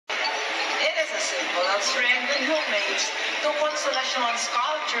is a symbol of strength and homage to Consolacion's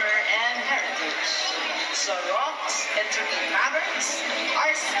culture and heritage. Sarok's intricate patterns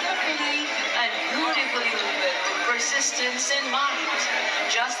are skillfully and beautifully woven with persistence in mind,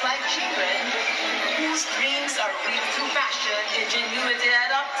 just like children whose dreams are weaved through passion, ingenuity,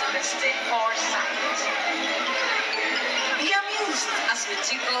 and optimistic foresight. Be amused as we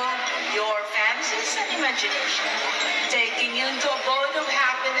tickle your fancies and imagination, taking you into a abode of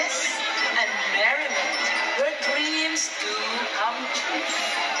happiness and merriment where dreams do come true.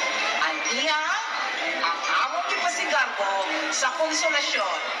 Ania, ang among Pasigarbo sa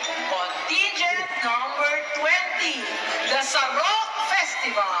Consolacion, Contingent number 20, the Sarok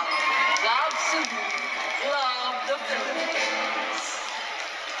Festival. Love Sugbo, love the Philippines.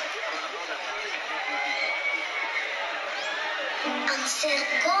 Ang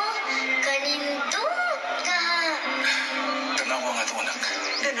sirko, kanindot ka. Tanawa nga ito, anak.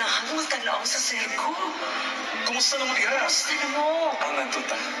 Ganahan mo tanaw sa sirko. Kumusta naman diha? Kumusta na mo? Ang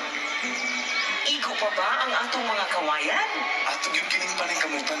natuta. Igo pa ba ang atong mga kawayan? Atong yung kining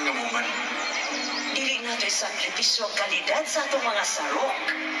paningkamutan nga muman. Dili na ito'y sakripisyo ang kalidad sa atong mga sarok.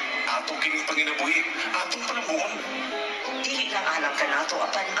 Atong kining panginabuhi, atong panabuhon. Dili lang alam ka nato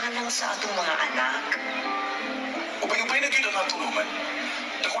apan alang sa atong mga anak. Ubay-ubay na gyud ang atong human.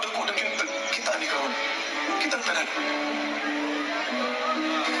 Dako-dako na gyud kita ni karon. Kitang tanan.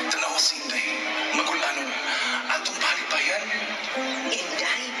 Tanaw si Inday, magulanon, atong balibayan.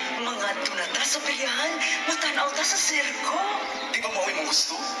 Inday, mga tunata sa pilihan, matanaw ta sa sirko. Di ba mo imong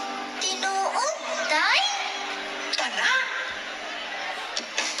gusto? Tinuod, tay? Tana!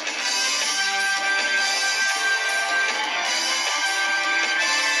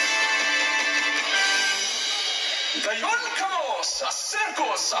 Dayon kamo sa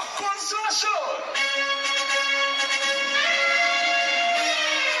Sirko sa Consolacion!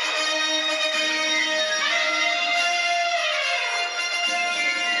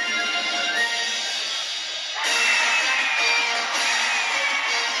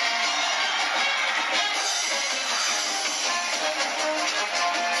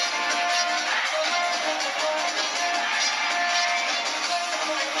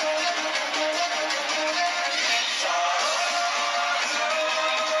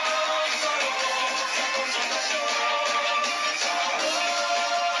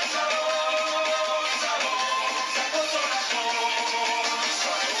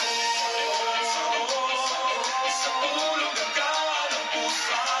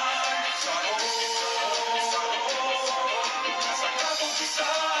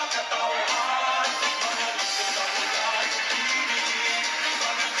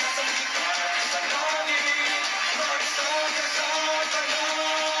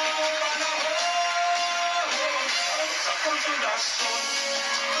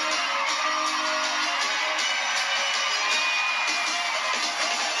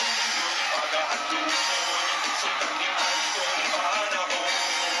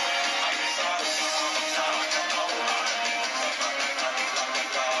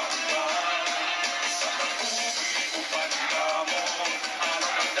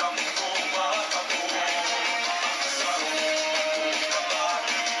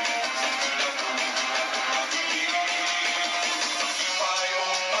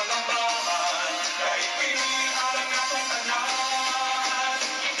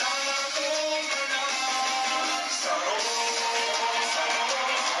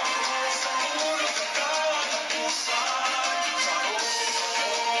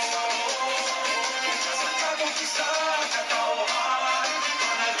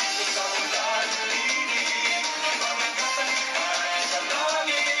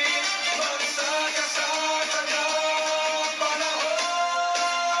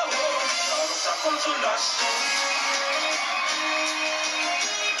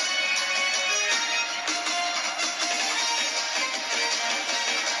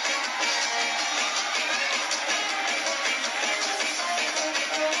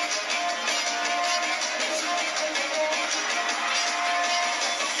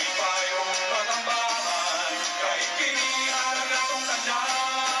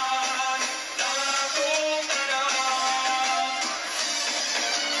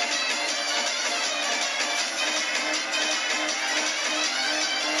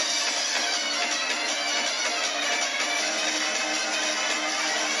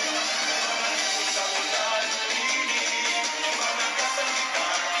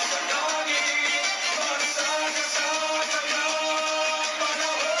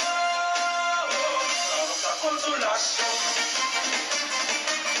 Consolacion.